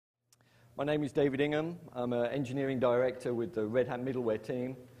My name is David Ingham. I'm an engineering director with the Red Hat middleware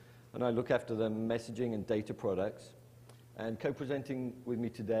team, and I look after the messaging and data products. And co-presenting with me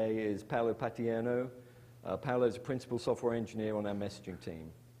today is Paolo Patiano. Paolo is a principal software engineer on our messaging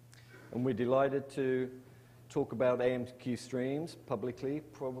team. And we're delighted to talk about AMQ Streams publicly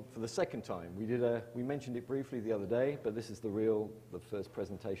for the second time. We mentioned it briefly the other day, but this is the first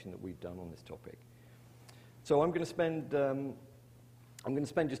presentation that we've done on this topic. So I'm going to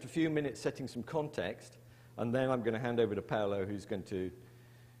spend just a few minutes setting some context, and then I'm going to hand over to Paolo, who's going to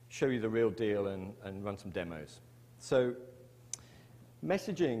show you the real deal and run some demos. So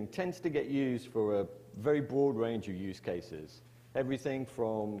messaging tends to get used for a very broad range of use cases, everything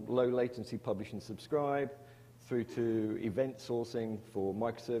from low latency publish and subscribe through to event sourcing for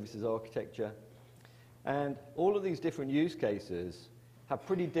microservices architecture. And all of these different use cases have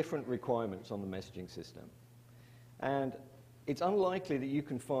pretty different requirements on the messaging system. And it's unlikely that you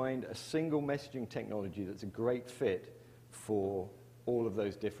can find a single messaging technology that's a great fit for all of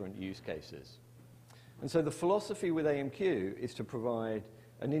those different use cases. And so the philosophy with AMQ is to provide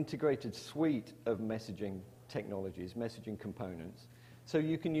an integrated suite of messaging technologies, messaging components, so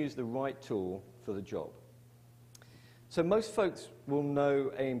you can use the right tool for the job. So most folks will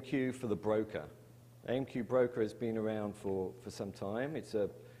know AMQ for the broker. AMQ Broker has been around for some time. It's a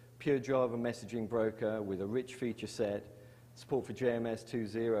pure Java messaging broker with a rich feature set, support for JMS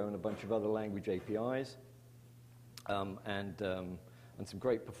 2.0 and a bunch of other language APIs, and some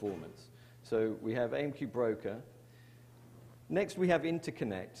great performance. So we have AMQ Broker. Next, we have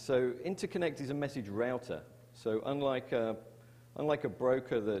Interconnect. So Interconnect is a message router. So unlike a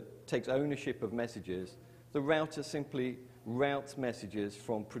broker that takes ownership of messages, the router simply routes messages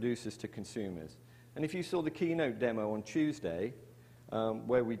from producers to consumers. And if you saw the keynote demo on Tuesday,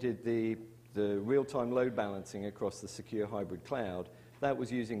 where we did the real-time load balancing across the secure hybrid cloud, that was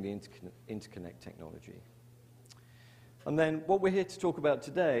using the interconnect technology. And then what we're here to talk about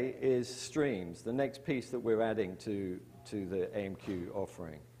today is Streams, the next piece that we're adding to the AMQ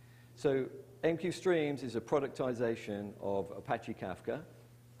offering. So AMQ Streams is a productization of Apache Kafka,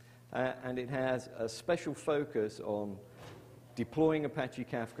 and it has a special focus on deploying Apache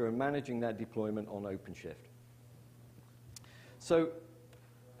Kafka and managing that deployment on OpenShift. So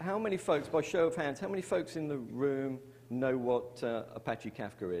how many folks, by show of hands, how many folks in the room know what Apache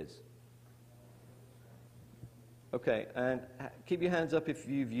Kafka is? Okay, and keep your hands up if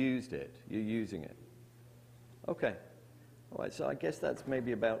you've used it, you're using it. Okay, all right, so I guess that's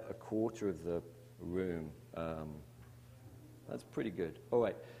maybe about a quarter of the room. That's pretty good. All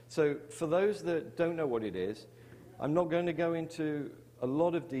right, so for those that don't know what it is, I'm not going to go into a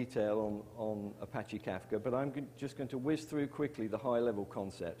lot of detail on Apache Kafka, but I'm just going to whiz through quickly the high-level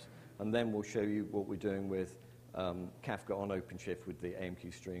concepts, and then we'll show you what we're doing with Kafka on OpenShift with the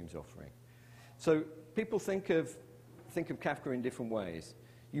AMQ Streams offering. So people think of Kafka in different ways.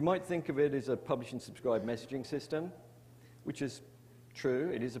 You might think of it as a publish and subscribe messaging system, which is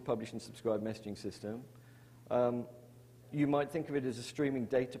true. It is a publish and subscribe messaging system. You might think of it as a streaming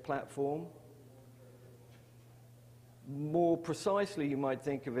data platform. More precisely, you might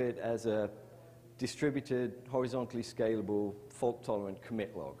think of it as a distributed, horizontally scalable, fault-tolerant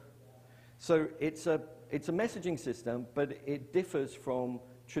commit log. So it's a messaging system, but it differs from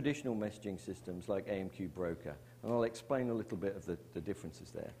traditional messaging systems like AMQ Broker. And I'll explain a little bit of the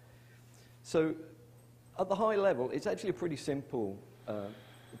differences there. So at the high level, it's actually a pretty simple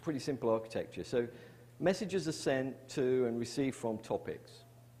architecture. So messages are sent to and received from topics.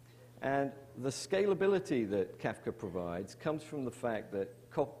 And the scalability that Kafka provides comes from the fact that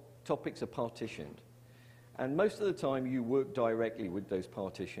topics are partitioned. And most of the time, you work directly with those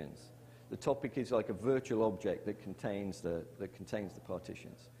partitions. The topic is like a virtual object that contains the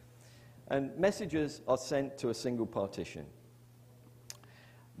partitions. And messages are sent to a single partition.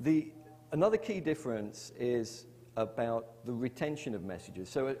 Another key difference is about the retention of messages.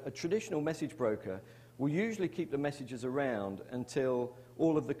 So a traditional message broker will usually keep the messages around until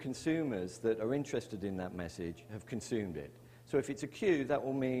all of the consumers that are interested in that message have consumed it. So if it's a queue, that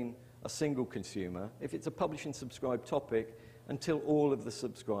will mean a single consumer. If it's a publish and subscribe topic, until all of the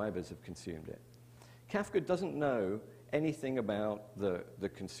subscribers have consumed it. Kafka doesn't know anything about the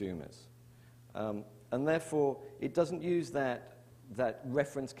consumers. And therefore, it doesn't use that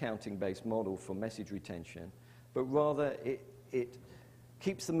reference counting based model for message retention, but rather it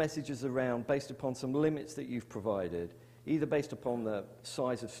keeps the messages around based upon some limits that you've provided, either based upon the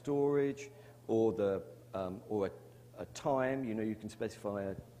size of storage or a time. You know, you can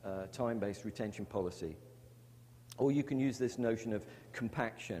specify a time-based retention policy. Or you can use this notion of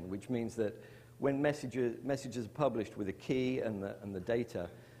compaction, which means that when messages are published with a key and the data,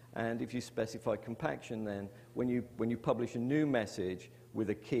 And if you specify compaction, then when you publish a new message with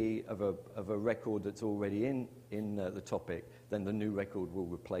a key of a record that's already in the topic, then the new record will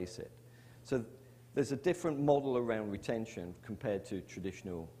replace it. So there's a different model around retention compared to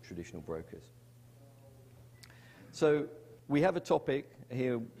traditional brokers. So we have a topic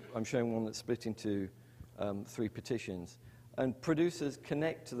here. I'm showing one that's split into 3 partitions. And producers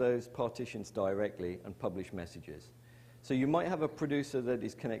connect to those partitions directly and publish messages. So you might have a producer that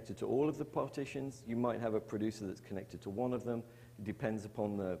is connected to all of the partitions. You might have a producer that's connected to one of them. It depends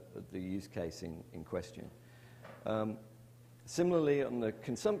upon the use case in question. Similarly, on the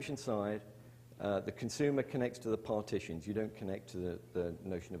consumption side, the consumer connects to the partitions. You don't connect to the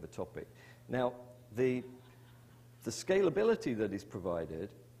notion of a topic. Now, the scalability that is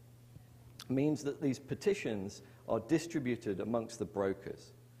provided means that these partitions are distributed amongst the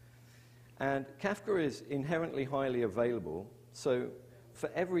brokers. And Kafka is inherently highly available, so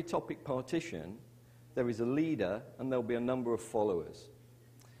for every topic partition, there is a leader and there'll be a number of followers.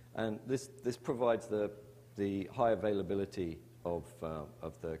 And this provides the high availability of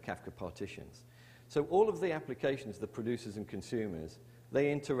the Kafka partitions. So all of the applications, the producers and consumers,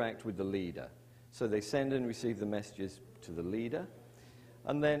 they interact with the leader. So they send and receive the messages to the leader.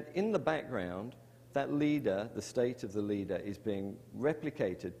 And then in the background, that leader, the state of the leader, is being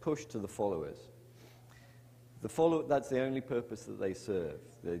replicated, pushed to the followers. That's the only purpose that they serve.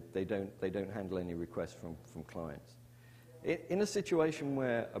 They don't handle any requests from clients. In a situation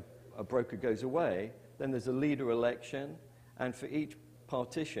where a broker goes away, then there's a leader election, and for each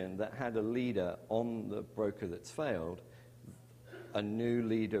partition that had a leader on the broker that's failed, a new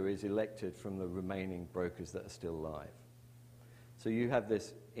leader is elected from the remaining brokers that are still live. So you have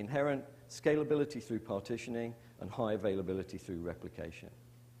this inherent scalability through partitioning and high availability through replication.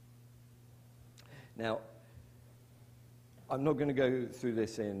 Now, I'm not going to go through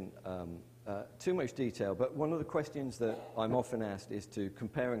this in too much detail, but one of the questions that I'm often asked is to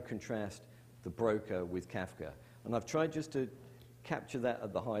compare and contrast the broker with Kafka. And I've tried just to capture that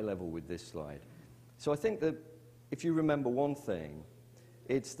at the high level with this slide. So I think that if you remember one thing,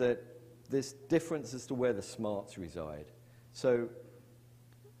 it's that this difference as to where the smarts reside. So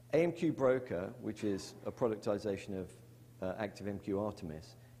AMQ Broker, which is a productization of ActiveMQ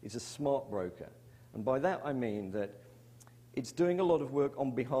Artemis, is a smart broker. And by that I mean that it's doing a lot of work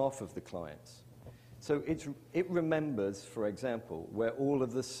on behalf of the clients. So it remembers, for example, where all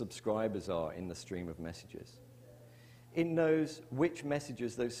of the subscribers are in the stream of messages. It knows which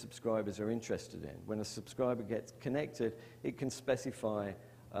messages those subscribers are interested in. When a subscriber gets connected, it can specify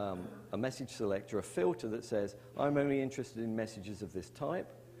a message selector, a filter that says, I'm only interested in messages of this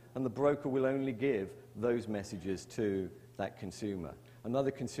type, and the broker will only give those messages to that consumer.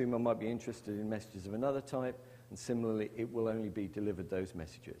 Another consumer might be interested in messages of another type, and similarly, it will only be delivered those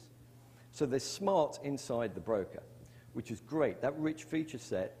messages. So there's smarts inside the broker, which is great. That rich feature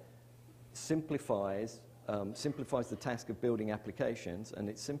set simplifies the task of building applications, and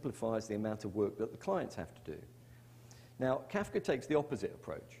it simplifies the amount of work that the clients have to do. Now, Kafka takes the opposite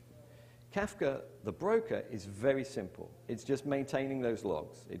approach. Kafka, the broker, is very simple. It's just maintaining those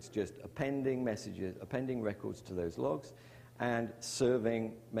logs. It's just appending messages, appending records to those logs, and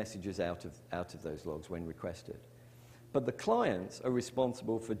serving messages out of those logs when requested. But the clients are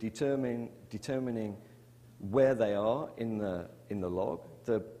responsible for determining where they are in the log.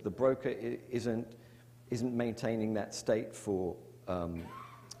 The broker isn't maintaining that state for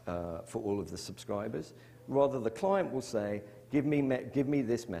all of the subscribers. Rather, the client will say, give me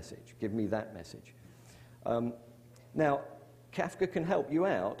this message, give me that message. Now, Kafka can help you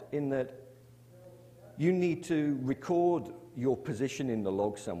out in that you need to record your position in the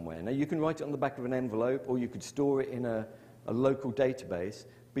log somewhere. Now, you can write it on the back of an envelope, or you could store it in a local database,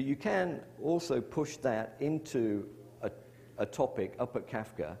 but you can also push that into a topic up at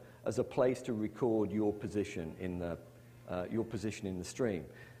Kafka as a place to record your position in the stream.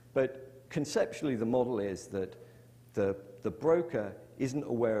 But conceptually, the model is that the broker isn't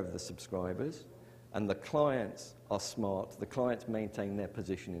aware of the subscribers, and the clients are smart. The clients maintain their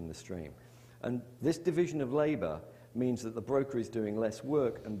position in the stream. And this division of labor means that the broker is doing less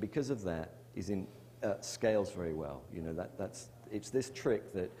work, and because of that, scales very well. You know, it's this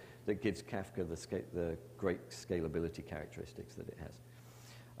trick that gives Kafka the great scalability characteristics that it has.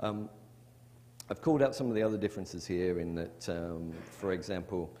 I've called out some of the other differences here in that, for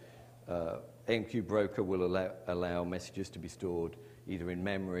example, AMQ Broker will allow messages to be stored either in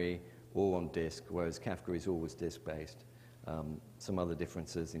memory or on disk, whereas Kafka is always disk-based. Some other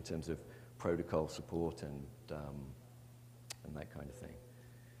differences in terms of protocol support and that kind of thing.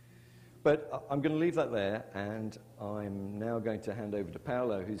 But I'm going to leave that there, and I'm now going to hand over to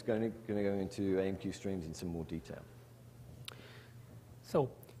Paolo, who's going to go into AMQ Streams in some more detail. So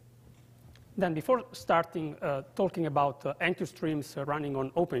then before starting talking about AMQ Streams running on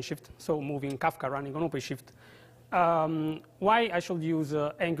OpenShift, so moving Kafka running on OpenShift, why I should use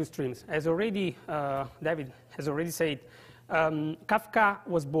AMQ Streams? As already David has already said, Kafka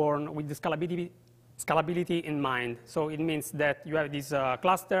was born with the scalability in mind. So it means that you have this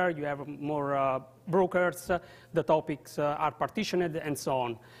cluster, you have more brokers, the topics are partitioned, and so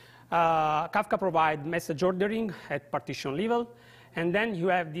on. Kafka provides message ordering at partition level. And then you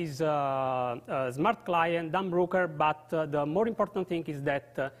have this smart client, dumb broker, but the more important thing is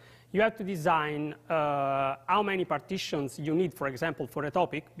that you have to design how many partitions you need, for example, for a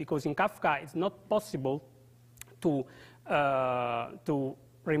topic, because in Kafka it's not possible to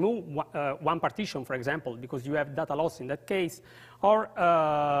remove one partition, for example, because you have data loss in that case, or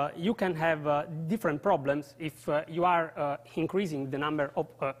you can have different problems if you are increasing the number of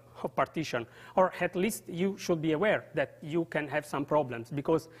partition, or at least you should be aware that you can have some problems,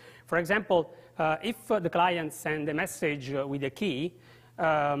 because, for example, if the client sends a message with a key,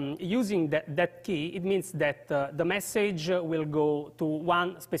 using that key, it means that the message will go to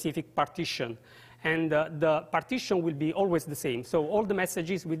one specific partition. And the partition will be always the same. So all the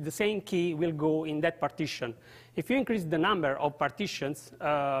messages with the same key will go in that partition. If you increase the number of partitions,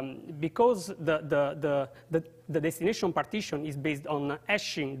 because the destination partition is based on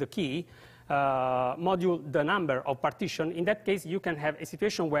hashing the key, module the number of partition, in that case you can have a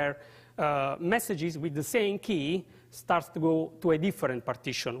situation where messages with the same key starts to go to a different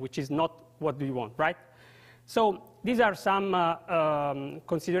partition, which is not what we want, right? So these are some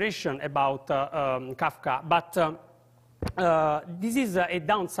considerations about Kafka, but this is a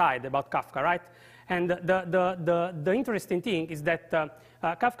downside about Kafka, right? And the interesting thing is that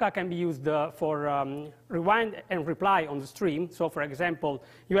Kafka can be used for rewind and reply on the stream. So, for example,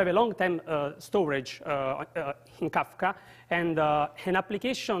 you have a long-term storage in Kafka, and an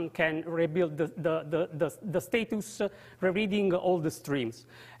application can rebuild the status, rereading all the streams.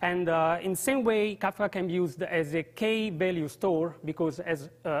 And in the same way, Kafka can be used as a key-value store, because, as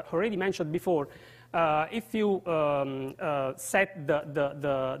already mentioned before, if you set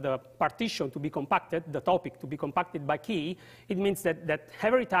the partition to be compacted, the topic to be compacted by key, it means that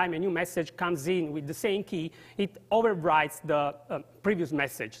every time a new message comes in with the same key, it overwrites the previous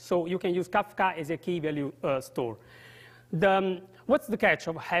message. So you can use Kafka as a key-value store. What's the catch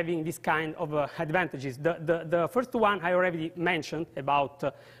of having this kind of advantages? The first one I already mentioned about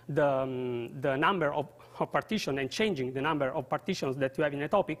the number of partition and changing the number of partitions that you have in a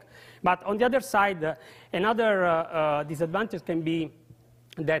topic. But on the other side, another disadvantage can be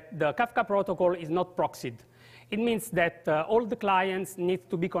that the Kafka protocol is not proxied. It means that all the clients need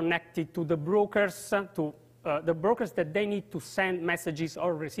to be connected to the brokers, the brokers that they need to send messages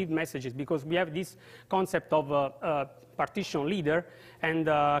or receive messages, because we have this concept of partition leader, and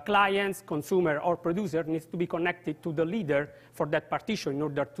clients, consumer, or producer needs to be connected to the leader for that partition in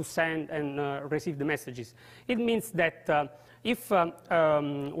order to send and receive the messages. It means that if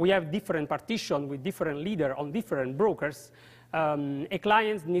we have different partitions with different leaders on different brokers, a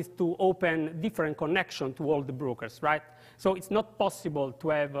client needs to open different connection to all the brokers, right? So it's not possible to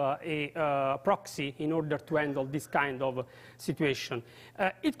have a proxy in order to handle this kind of situation.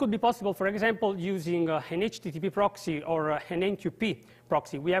 It could be possible, for example, using an HTTP proxy or an NQP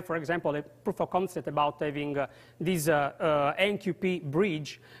proxy. We have, for example, a proof of concept about having this NQP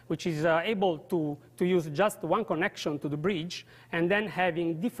bridge, which is able to use just one connection to the bridge, and then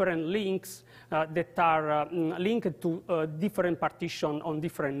having different links that are linked to different partitions on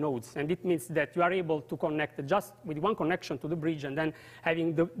different nodes. And it means that you are able to connect just with one connection to the bridge, and then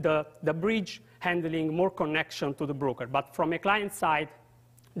having the bridge handling more connection to the broker. But from a client side,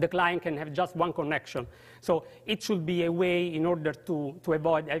 the client can have just one connection. So it should be a way in order to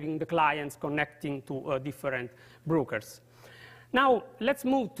avoid having the clients connecting to different brokers. Now, let's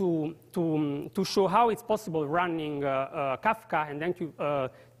move to show how it's possible running Kafka and then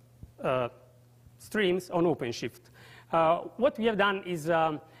streams on OpenShift. What we have done is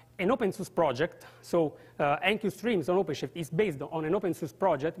an open source project. So AMQ Streams on OpenShift is based on an open source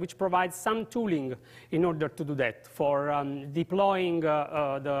project which provides some tooling in order to do that, for deploying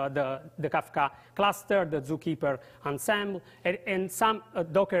the Kafka cluster, the Zookeeper ensemble, and some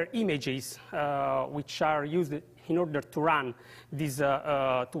Docker images which are used in order to run these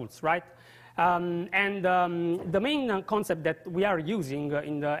tools, right? The main concept that we are using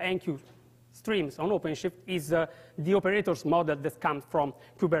in the AMQ Streams on OpenShift is the operators model that comes from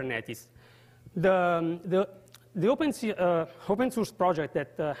Kubernetes. the open source project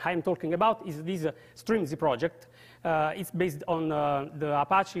that I'm talking about is this Streams project. It's based on the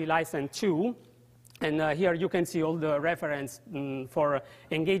Apache license 2. And here you can see all the reference for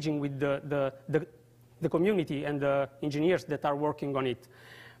engaging with the community and the engineers that are working on it.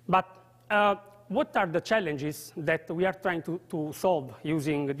 But what are the challenges that we are trying to solve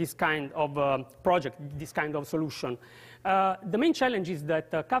using this kind of project, this kind of solution? The main challenge is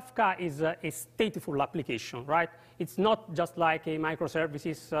that Kafka is a stateful application, right? It's not just like a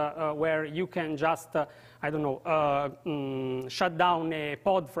microservices where you can just, I don't know, shut down a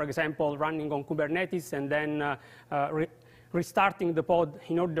pod, for example, running on Kubernetes, and then restarting the pod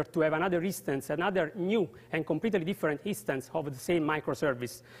in order to have another instance, another new and completely different instance of the same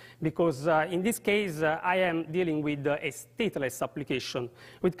microservice. Because in this case, I am dealing with a stateless application.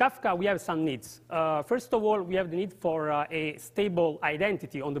 With Kafka, we have some needs. First of all, we have the need for a stable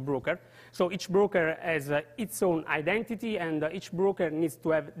identity on the broker. So each broker has its own identity, and each broker needs to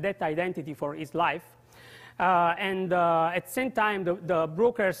have that identity for its life. And at the same time, the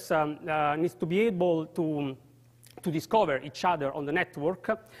brokers need to be able to discover each other on the network,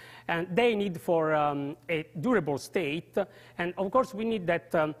 and they need for a durable state. And of course, we need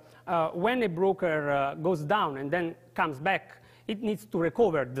that when a broker goes down and then comes back, it needs to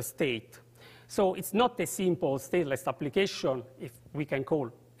recover the state. So it's not a simple stateless application, if we can call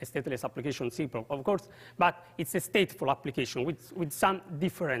a stateless application simple, of course, but it's a stateful application with some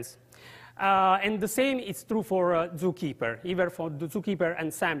difference. And the same is true for Zookeeper. Either for the Zookeeper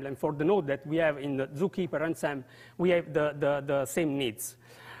ensemble and for the node that we have in the Zookeeper ensemble, we have the same needs.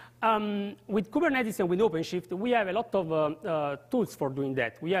 With Kubernetes and with OpenShift, we have a lot of tools for doing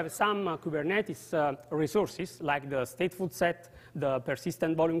that. We have some Kubernetes resources, like the stateful set, the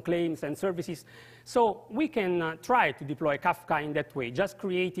persistent volume claims and services. So we can try to deploy Kafka in that way, just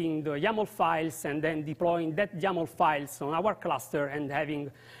creating the YAML files and then deploying that YAML files on our cluster and having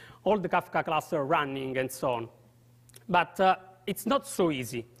all the Kafka cluster running and so on. But it's not so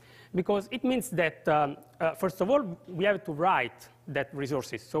easy, because it means that, first of all, we have to write that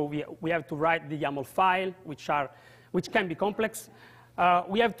resources. So we have to write the YAML file, which can be complex.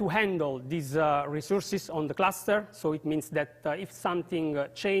 We have to handle these resources on the cluster. So it means that if something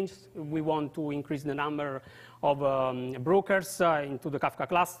changes, we want to increase the number of brokers into the Kafka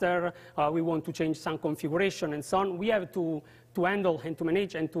cluster. We want to change some configuration and so on. We have to handle and to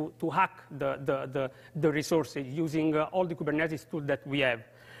manage and to hack the resources using all the Kubernetes tools that we have.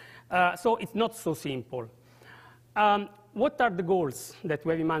 So it's not so simple. What are the goals that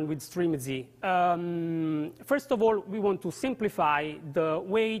we have in mind with StreamZ? First of all, we want to simplify the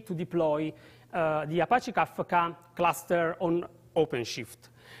way to deploy the Apache Kafka cluster on OpenShift.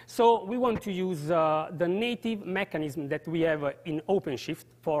 So we want to use the native mechanism that we have in OpenShift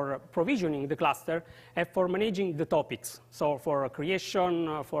for provisioning the cluster and for managing the topics. So for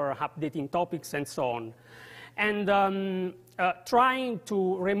creation, for updating topics, and so on. And trying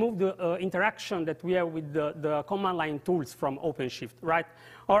to remove the interaction that we have with the command line tools from OpenShift, right?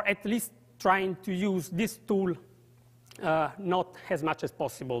 Or at least trying to use this tool not as much as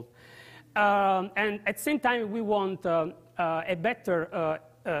possible. And at the same time, we want a better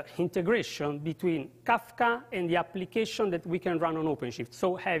integration between Kafka and the application that we can run on OpenShift.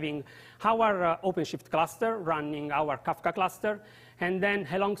 So having our OpenShift cluster running our Kafka cluster, and then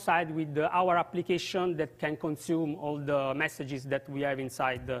alongside with our application that can consume all the messages that we have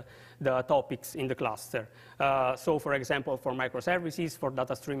inside the topics in the cluster. So for example, for microservices, for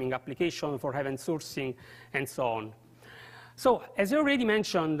data streaming application, for event sourcing, and so on. So as I already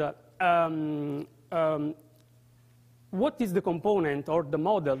mentioned, what is the component or the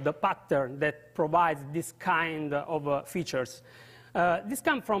model, the pattern that provides this kind of features? This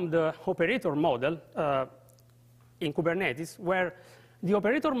comes from the operator model in Kubernetes, where the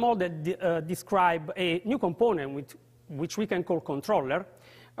operator model describes a new component which we can call controller,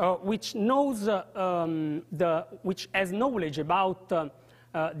 which knows which has knowledge about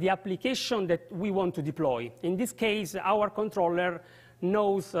the application that we want to deploy. In this case, our controller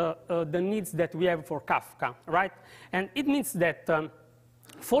knows the needs that we have for Kafka, right? And it means that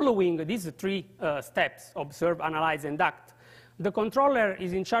following these three steps, observe, analyze, and act, the controller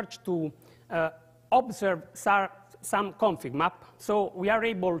is in charge to observe some config map. So we are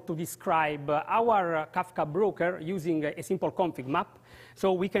able to describe our Kafka broker using a simple config map.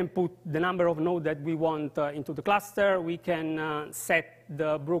 So we can put the number of nodes that we want into the cluster. We can set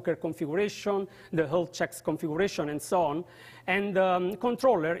the broker configuration, the health checks configuration, and so on. And the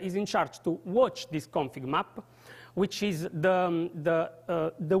controller is in charge to watch this config map, which is the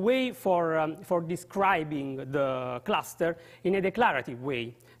way for describing the cluster in a declarative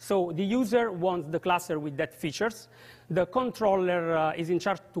way. So the user wants the cluster with that features. The controller is in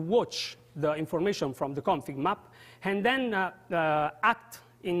charge to watch the information from the config map and then act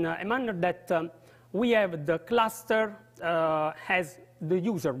in a manner that we have the cluster as the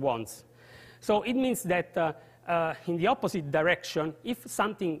user wants. So it means that in the opposite direction, if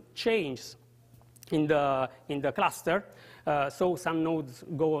something changes in the cluster, so some nodes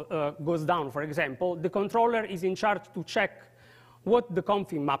goes down, for example, the controller is in charge to check what the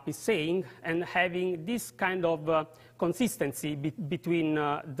config map is saying and having this kind of consistency between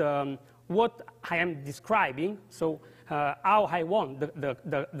what I am describing, so how I want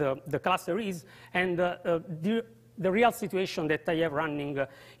the cluster is, and the real situation that I have running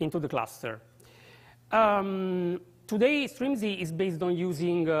into the cluster. Today, Streamsy is based on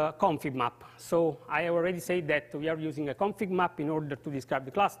using config map. So I already said that we are using a config map in order to describe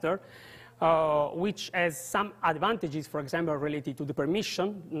the cluster, which has some advantages, for example, related to the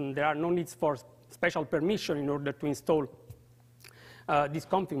permission. There are no needs for special permission in order to install these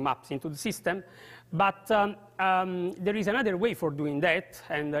config maps into the system. But there is another way for doing that,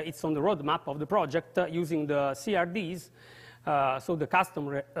 and it's on the roadmap of the project using the CRDs, so the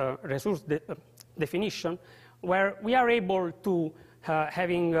custom resource definition, where we are able to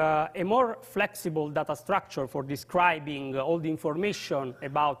having a more flexible data structure for describing all the information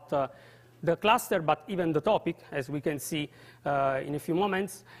about the cluster, but even the topic, as we can see in a few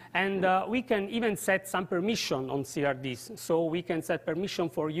moments. And we can even set some permission on CRDs. So we can set permission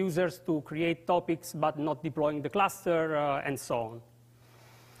for users to create topics, but not deploying the cluster, and so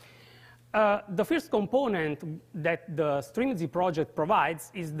on. The first component that the Streamsy project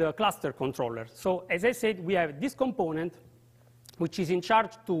provides is the cluster controller. So as I said, we have this component, which is in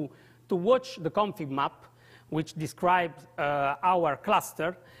charge to watch the config map, which describes our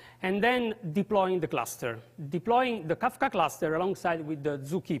cluster, and then deploying the cluster, deploying the Kafka cluster alongside with the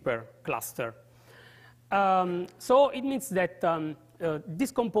Zookeeper cluster. So it means that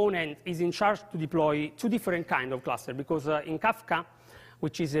this component is in charge to deploy two different kinds of clusters, because in Kafka,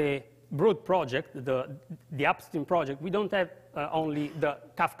 which is a broad project, the upstream project, we don't have only the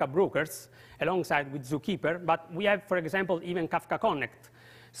Kafka brokers alongside with Zookeeper, but we have, for example, even Kafka Connect.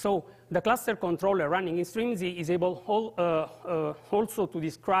 So the cluster controller running in Streamsy is able also to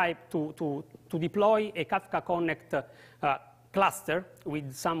describe, to deploy a Kafka Connect cluster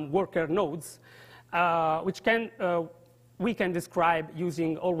with some worker nodes, which we can describe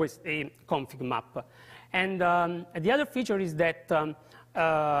using always a config map. And the other feature is that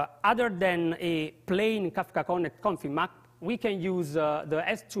other than a plain Kafka Connect config map, we can use the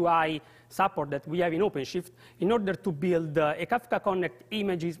S2I support that we have in OpenShift in order to build a Kafka Connect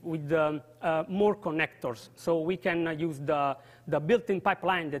images with more connectors. So we can use the built-in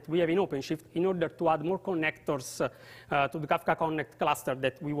pipeline that we have in OpenShift in order to add more connectors to the Kafka Connect cluster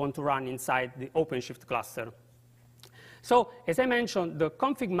that we want to run inside the OpenShift cluster. So as I mentioned, the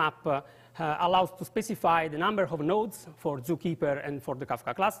config map allows to specify the number of nodes for Zookeeper and for the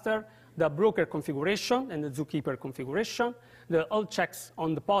Kafka cluster, the broker configuration and the Zookeeper configuration, the all checks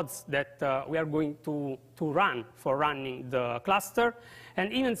on the pods that we are going to run for running the cluster,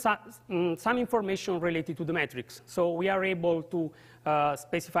 and even some information related to the metrics. So we are able to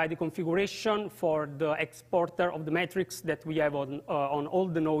specify the configuration for the exporter of the metrics that we have on all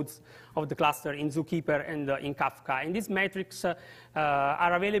the nodes of the cluster in Zookeeper and in Kafka. And these metrics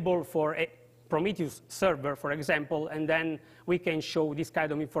are available for a Prometheus server, for example, and then we can show this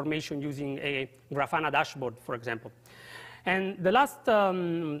kind of information using a Grafana dashboard, for example. And the last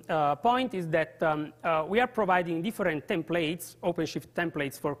point is that we are providing different templates, OpenShift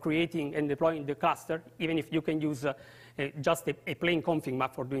templates, for creating and deploying the cluster, even if you can use just a plain config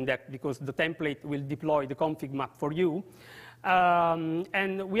map for doing that, because the template will deploy the config map for you.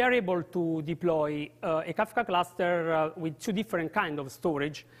 And we are able to deploy a Kafka cluster with two different kinds of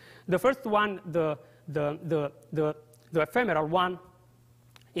storage. The first one, the ephemeral one,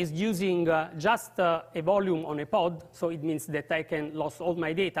 is using just a volume on a pod. So it means that I can lose all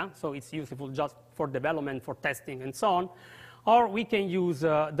my data. So it's useful just for development, for testing, and so on. Or we can use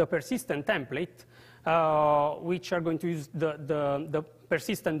the persistent template, which are going to use the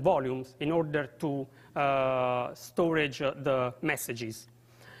persistent volumes in order to storage the messages.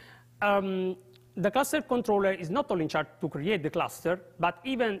 The cluster controller is not only in charge to create the cluster, but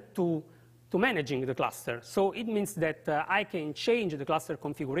even to managing the cluster. So it means that I can change the cluster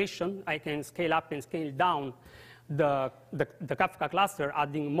configuration. I can scale up and scale down the Kafka cluster,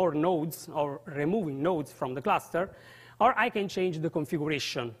 adding more nodes or removing nodes from the cluster. or I can change the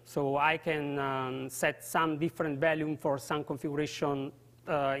configuration. So I can set some different value for some configuration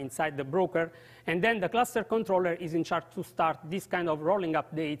inside the broker, and then the cluster controller is in charge to start this kind of rolling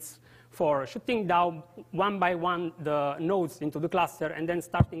updates for shutting down one by one the nodes into the cluster and then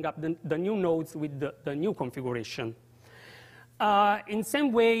starting up the new nodes with the new configuration. In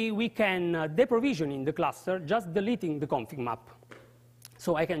same way, we can deprovision in the cluster, just deleting the config map.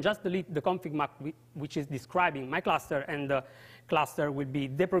 So I can just delete the config map which is describing my cluster, and the cluster will be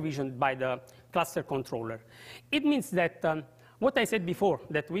deprovisioned by the cluster controller. It means that what I said before,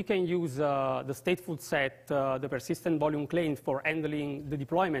 that we can use the stateful set, the persistent volume claims for handling the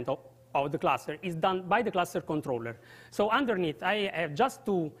deployment of the cluster, is done by the cluster controller. So underneath, I have just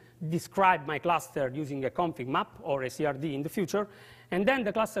to describe my cluster using a config map or a CRD in the future, and then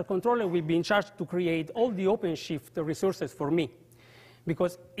the cluster controller will be in charge to create all the OpenShift resources for me,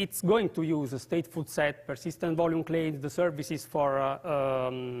 because it's going to use a stateful set, persistent volume claims, the services for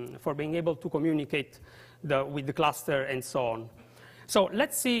being able to communicate with the cluster and so on. So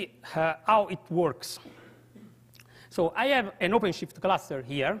let's see how it works. So I have an OpenShift cluster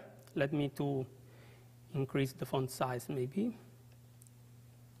here. Let me to increase the font size maybe.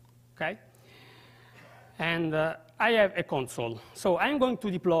 Okay. And I have a console. So I'm going to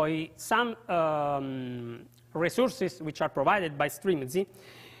deploy some resources which are provided by StreamZ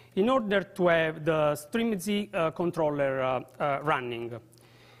in order to have the StreamZ controller running.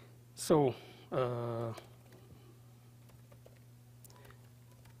 So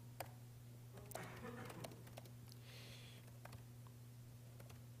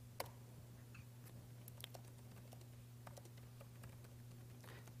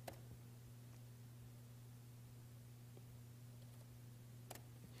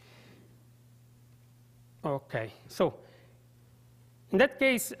okay, so in that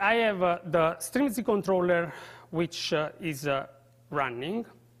case, I have the StreamZ controller which is running.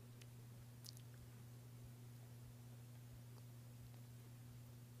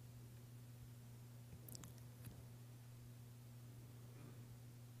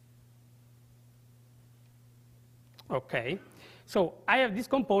 Okay, so I have this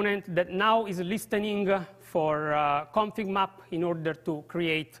component that now is listening for config map in order to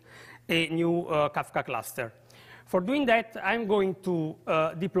create a new Kafka cluster. For doing that, I'm going to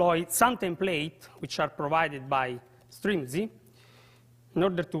deploy some templates which are provided by StreamZ in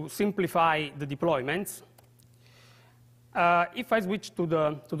order to simplify the deployments. If I switch to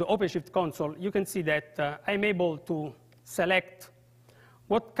the OpenShift console, you can see that I'm able to select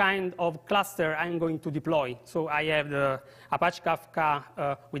what kind of cluster I'm going to deploy. So I have the Apache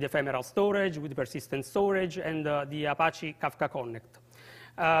Kafka with ephemeral storage, with persistent storage, and the Apache Kafka Connect.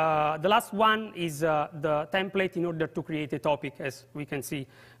 The last one is the template in order to create a topic, as we can see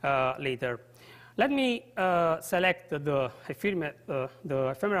later. Let me select the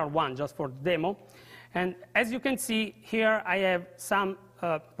ephemeral one just for the demo. And as you can see here, I have some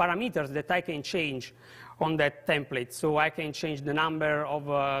parameters that I can change on that template. So I can change the number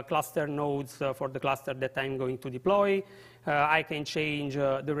of cluster nodes for the cluster that I'm going to deploy. I can change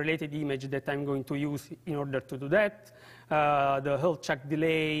the related image that I'm going to use in order to do that. The health check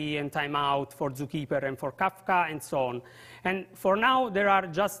delay and timeout for Zookeeper and for Kafka, and so on. And for now, there are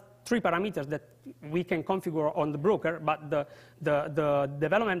just 3 parameters that we can configure on the broker, but the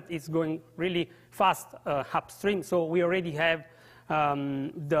development is going really fast upstream. So we already have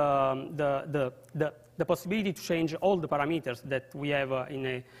the possibility to change all the parameters that we have in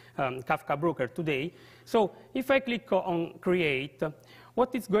a Kafka broker today. So if I click on create,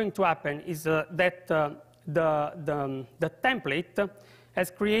 what is going to happen is that the template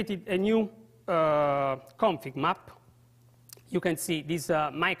has created a new config map. You can see this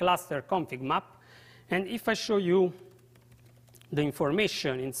my cluster config map. And if I show you the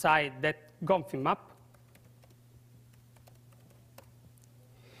information inside that config map,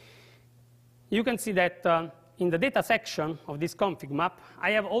 you can see that in the data section of this config map,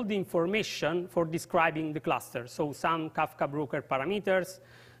 I have all the information for describing the cluster. So some Kafka broker parameters,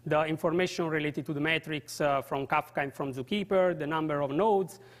 the information related to the metrics from Kafka and from Zookeeper, the number of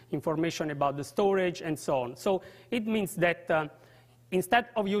nodes, information about the storage, and so on. So it means that instead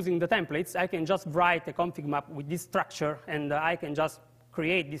of using the templates, I can just write a config map with this structure, and I can just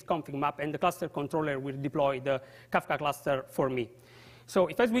create this config map, and the cluster controller will deploy the Kafka cluster for me. So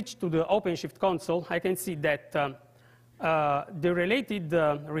if I switch to the OpenShift console, I can see that the related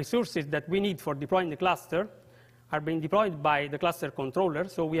resources that we need for deploying the cluster are being deployed by the cluster controller.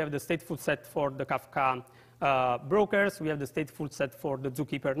 So we have the stateful set for the Kafka brokers. We have the stateful set for the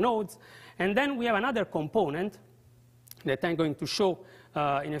Zookeeper nodes. And then we have another component that I'm going to show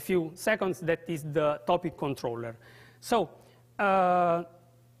in a few seconds that is the topic controller. So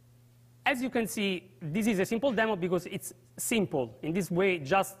as you can see, this is a simple demo because it's simple. In this way,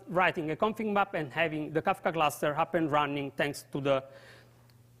 just writing a config map and having the Kafka cluster up and running thanks to the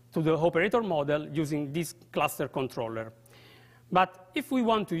operator model using this cluster controller. But if we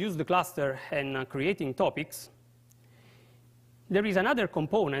want to use the cluster and creating topics, there is another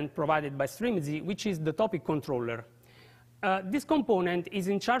component provided by Streams, which is the topic controller. This component is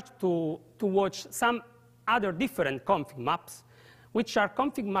in charge to watch some other different config maps, which are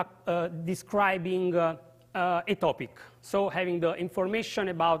config maps describing a topic. So having the information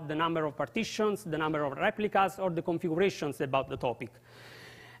about the number of partitions, the number of replicas, or the configurations about the topic.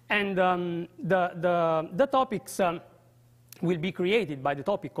 And the topics will be created by the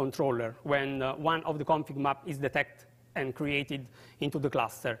topic controller when one of the config map is detected and created into the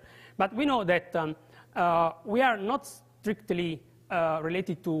cluster. But we know that we are not strictly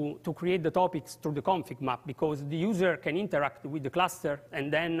related to create the topics through the config map, because the user can interact with the cluster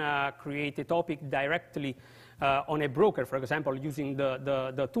and then create a topic directly on a broker, for example, using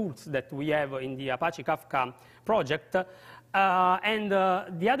the tools that we have in the Apache Kafka project. And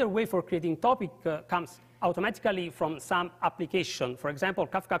the other way for creating topic comes automatically from some application. For example,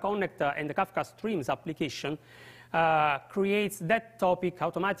 Kafka Connect and the Kafka Streams application creates that topic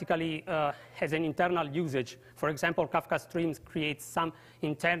automatically as an internal usage. For example, Kafka Streams creates some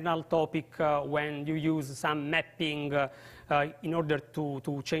internal topic when you use some mapping in order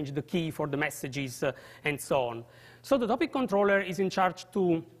to change the key for the messages and so on. So the topic controller is in charge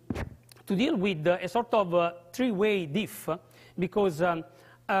to deal with a sort of three-way diff, because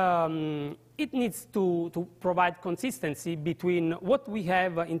it needs to provide consistency between what we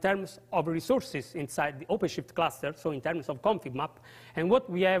have in terms of resources inside the OpenShift cluster, so in terms of config map, and what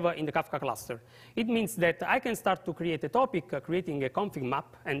we have in the Kafka cluster. It means that I can start to create a topic, creating a config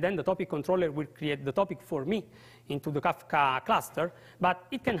map, and then the topic controller will create the topic for me into the Kafka cluster. But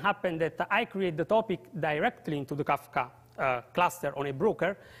it can happen that I create the topic directly into the Kafka cluster on a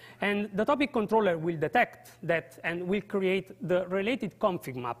broker, and the topic controller will detect that and will create the related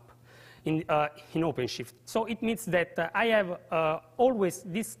config map in OpenShift. So it means that I have always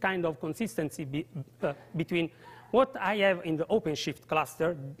this kind of consistency between what I have in the OpenShift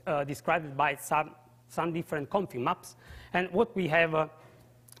cluster, described by some different config maps, and what we have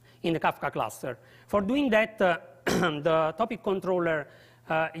in the Kafka cluster. For doing that, the topic controller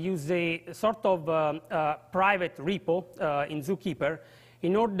uses a sort of private repo in Zookeeper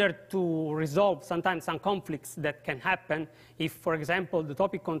in order to resolve sometimes some conflicts that can happen if, for example, the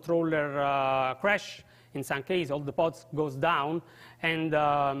topic controller crash. In some case, all the pods goes down, and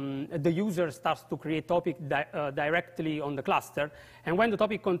the user starts to create topic directly on the cluster. And when the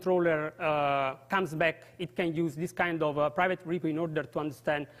topic controller comes back, it can use this kind of private repo in order to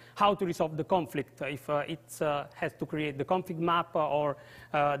understand how to resolve the conflict, if it has to create the config map, or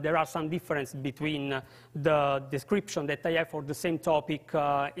there are some difference between the description that I have for the same topic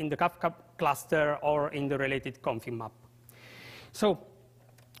in the Kafka cluster or in the related config map. So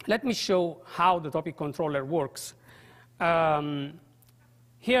let me show how the topic controller works.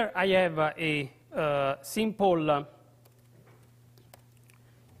 Here I have a simple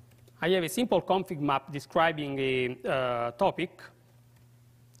config map describing a topic.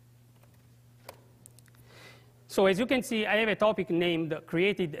 So as you can see, I have a topic named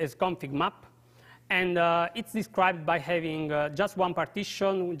created as config map, and it's described by having just one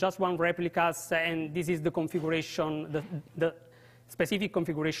partition, just one replicas, and this is the configuration, the specific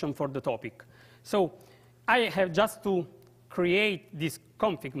configuration for the topic. So I have just to create this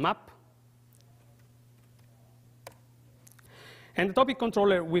config map, and the topic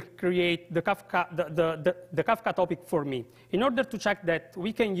controller will create the Kafka, the Kafka topic for me. In order to check that,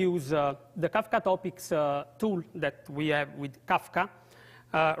 we can use the Kafka topics tool that we have with Kafka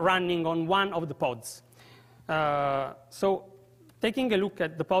running on one of the pods. So taking a look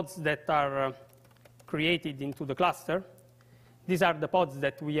at the pods that are created into the cluster, these are the pods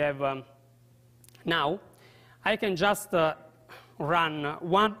that we have now. I can just run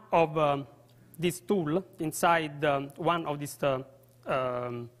one of this tool inside one of these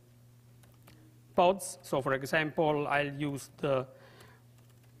pods. So for example, I'll use the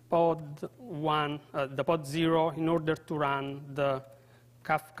pod 1, the pod 0, in order to run the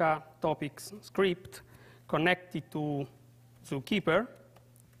Kafka topics script connected to Zookeeper.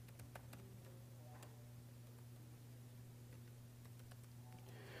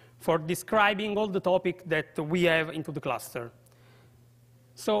 For describing all the topics that we have into the cluster.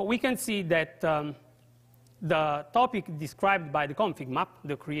 So we can see that the topic described by the config map,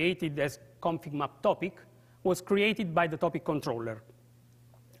 the created as config map topic, was created by the topic controller.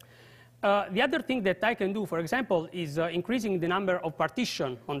 the other thing that I can do, for example, is increasing the number of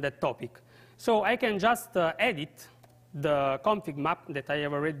partitions on that topic. So I can just edit the config map that I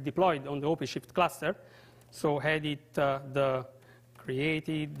have already deployed on the OpenShift cluster. So edit the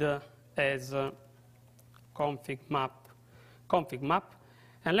created as config map.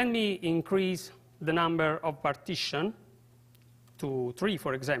 And let me increase the number of partitions to 3,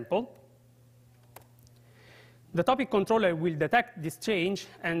 for example. The topic controller will detect this change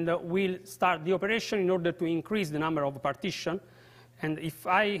and will start the operation in order to increase the number of partitions. And if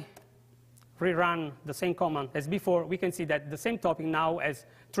I rerun the same command as before, we can see that the same topic now has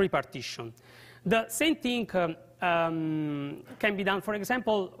 3 partitions. The same thing can be done, for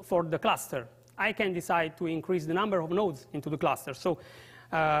example, for the cluster. I can decide to increase the number of nodes into the cluster. So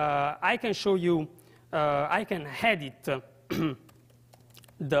I can show you, I can edit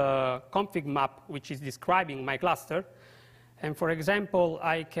the config map, which is describing my cluster. And for example,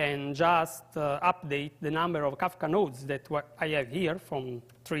 I can just update the number of Kafka nodes that I have here from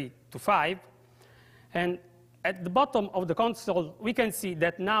 3 to 5. And at the bottom of the console, we can see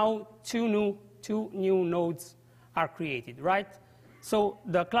that now two new nodes are created, right? So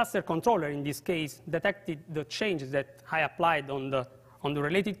the cluster controller, in this case, detected the changes that I applied on the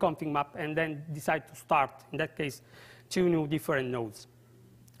related config map and then decided to start, in that case, 2 new different nodes.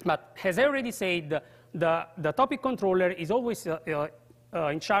 But as I already said, the topic controller is always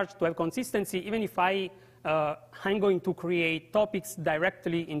in charge to have consistency, even if I'm going to create topics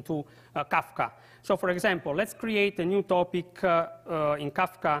directly into Kafka. So for example, let's create a new topic in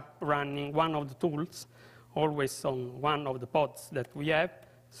Kafka running one of the tools, always on one of the pods that we have.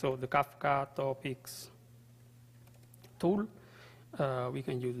 So the Kafka topics tool. We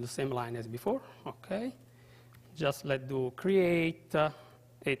can use the same line as before. OK. Just let's do create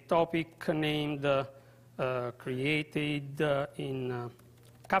a topic named created in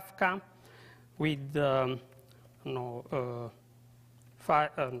Kafka with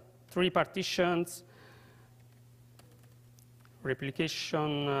 3 partitions,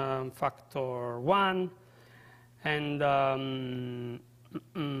 replication factor 1, and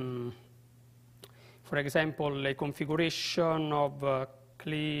for example, a configuration of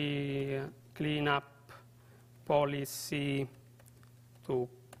cleanup policy to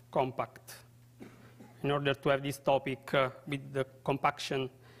compact in order to have this topic with the compaction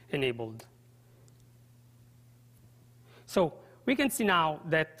enabled. So we can see now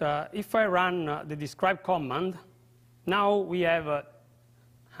that if I run the describe command, now we have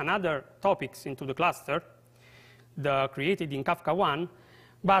another topics into the cluster, the created in Kafka 1,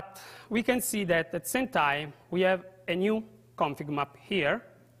 but we can see that at the same time we have a new config map here,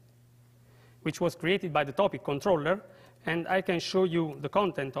 which was created by the topic controller, and I can show you the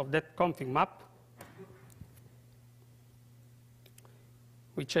content of that config map,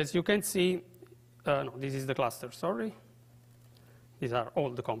 which, as you can see, no, this is the cluster, sorry. These are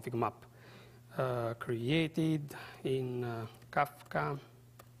all the config map created in Kafka.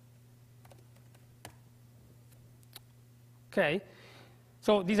 OK.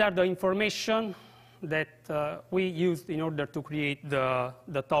 So these are the information that we used in order to create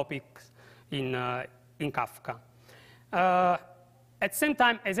the topics in Kafka. At the same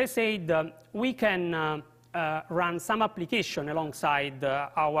time, as I said, we can run some application alongside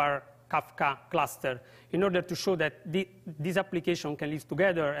our Kafka cluster in order to show that this application can live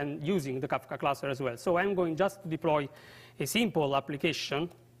together and using the Kafka cluster as well. So I'm going just to deploy a simple application.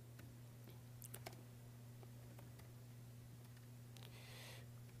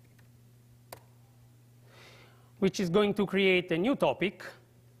 Which is going to create a new topic,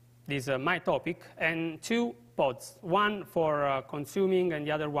 this is my topic, and 2 pods, one for consuming and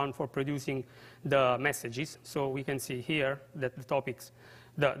the other one for producing the messages. So we can see here that the topics,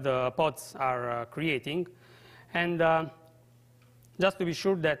 the pods are creating. And just to be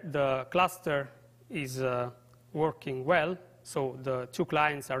sure that the cluster is working well, so the 2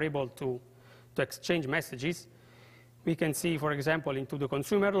 clients are able to exchange messages, we can see, for example, into the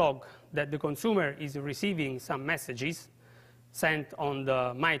consumer log that the consumer is receiving some messages sent on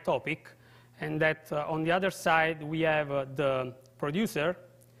the my topic, and that on the other side we have the producer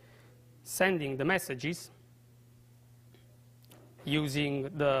sending the messages using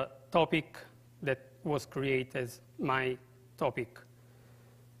the topic that was created as my topic,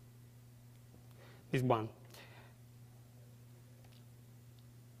 this one.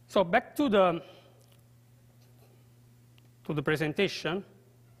 So back to the presentation.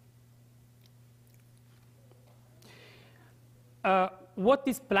 What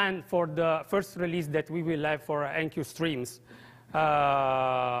is planned for the first release that we will have for AMQ Streams?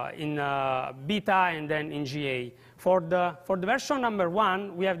 in beta and then in GA. For the version number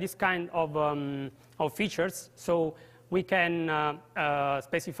 1, we have this kind of features. So we can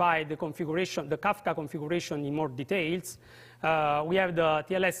specify the configuration, the Kafka configuration in more details. We have the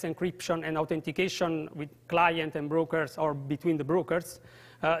TLS encryption and authentication with client and brokers or between the brokers.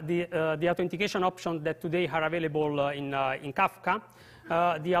 The authentication options that today are available in Kafka.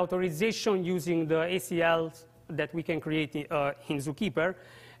 The authorization using the ACLs that we can create in Zookeeper.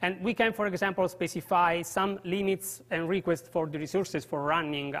 And we can, for example, specify some limits and requests for the resources for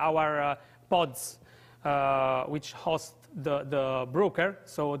running our pods, which host the broker,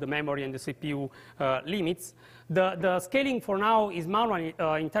 so the memory and the CPU limits. The scaling for now is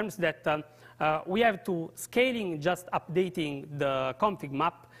manual in terms that we have to scaling just updating the config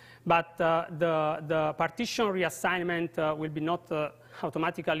map, but the partition reassignment will be not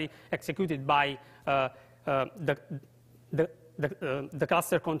automatically executed by the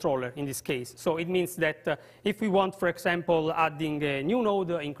cluster controller in this case. So it means that if we want, for example, adding a new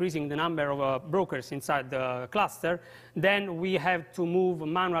node, increasing the number of brokers inside the cluster, then we have to move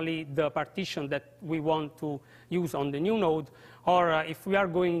manually the partition that we want to use on the new node. Or if we are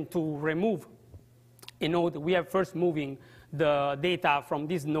going to remove a node, we are first moving the data from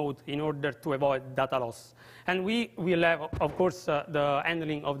this node in order to avoid data loss. And we will have, of course, the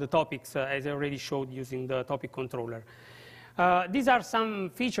handling of the topics, as I already showed using the topic controller. These are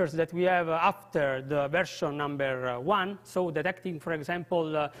some features that we have after the version number 1. So detecting, for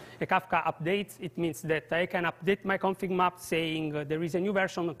example, a Kafka update, it means that I can update my config map saying there is a new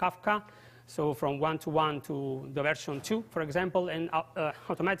version of Kafka, so from 1.1 to the version 2, for example, and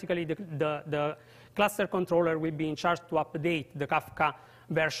automatically the cluster controller will be in charge to update the Kafka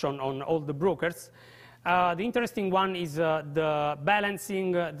version on all the brokers. The interesting one is the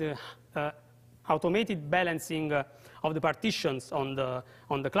balancing, the automated balancing of the partitions on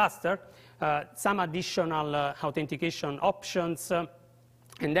the cluster, some additional authentication options,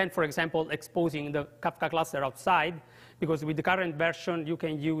 and then, for example, exposing the Kafka cluster outside, because with the current version, you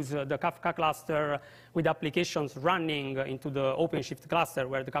can use the Kafka cluster with applications running into the OpenShift cluster,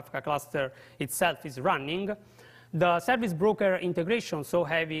 where the Kafka cluster itself is running. The service broker integration, so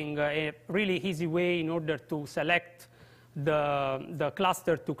having a really easy way in order to select the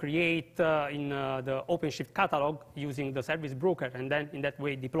cluster to create in the OpenShift catalog using the service broker, and then in that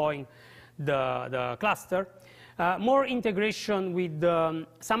way deploying the cluster. More integration with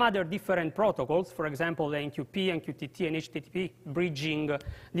some other different protocols, for example, AMQP, MQTT, and HTTP, bridging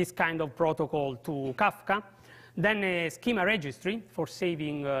this kind of protocol to Kafka. Then a schema registry for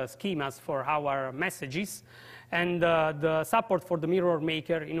saving schemas for our messages, and the support for the mirror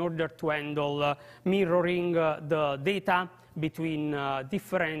maker in order to handle mirroring the data between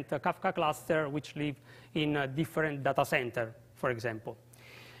different Kafka cluster which live in a different data center, for example.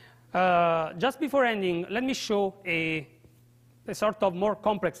 Just before ending, let me show a sort of more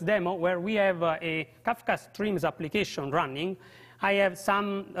complex demo where we have a Kafka Streams application running. I have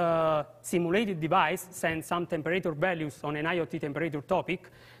some simulated device, send some temperature values on an IoT temperature topic.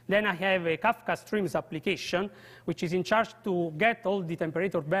 Then I have a Kafka Streams application, which is in charge to get all the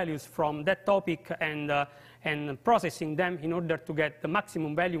temperature values from that topic and processing them in order to get the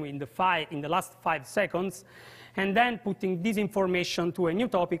maximum value in the last 5 seconds, and then putting this information to a new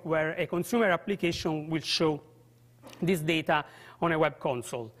topic where a consumer application will show this data on a web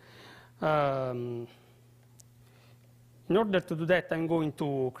console. In order to do that, I'm going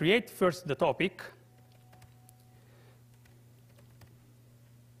to create first the topic.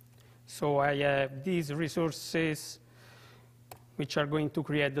 So I have these resources which are going to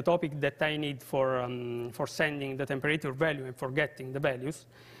create the topic that I need for sending the temperature value and for getting the values.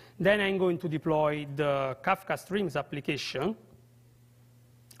 Then I'm going to deploy the Kafka Streams application.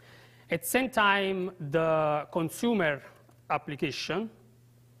 At the same time, the consumer application.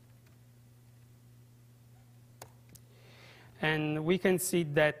 And we can see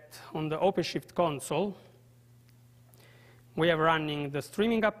that on the OpenShift console, we are running the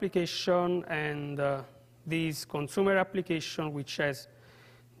streaming application and this consumer application, which has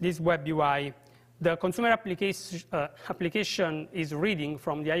this web UI. The consumer application is reading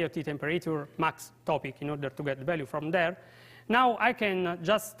from the IoT temperature max topic in order to get the value from there. Now I can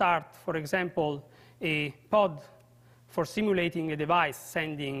just start, for example, a pod for simulating a device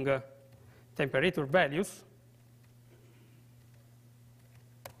sending temperature values.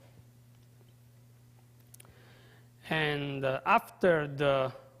 And after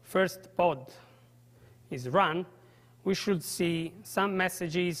the first pod is run, we should see some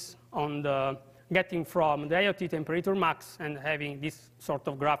messages on the getting from the IoT temperature max and having this sort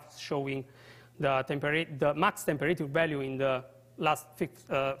of graph showing the max temperature value in the last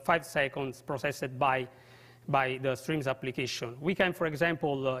 5 seconds processed by the Streams application. We can, for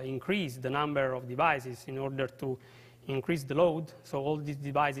example, increase the number of devices in order to increase the load. So all these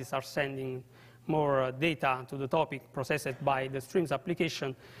devices are sending more data to the topic processed by the Streams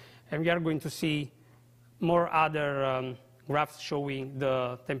application. And we are going to see more other graphs showing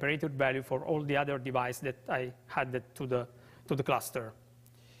the temperature value for all the other devices that I added to the cluster.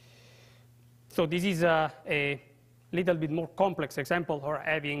 So this is a little bit more complex example for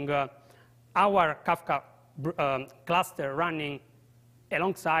having our Kafka cluster running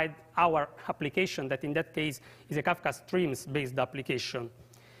alongside our application that in that case is a Kafka Streams based application.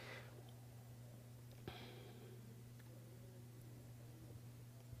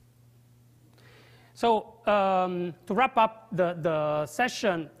 So to wrap up the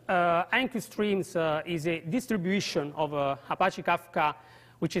session, AMQ Streams is a distribution of Apache Kafka,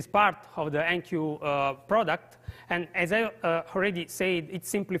 which is part of the AMQ product. And as I already said, it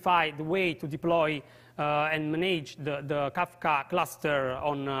simplified the way to deploy and manage the Kafka cluster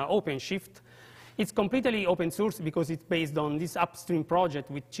on OpenShift. It's completely open source because it's based on this upstream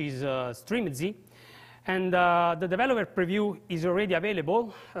project, which is Streamz. And the developer preview is already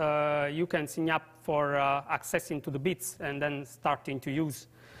available. You can sign up for accessing to the bits and then starting to use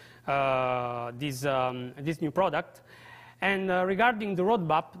this new product. And regarding the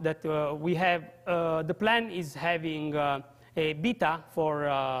roadmap that we have, the plan is having a beta for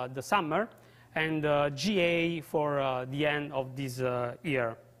the summer and GA for the end of this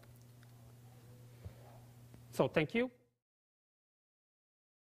year. So thank you.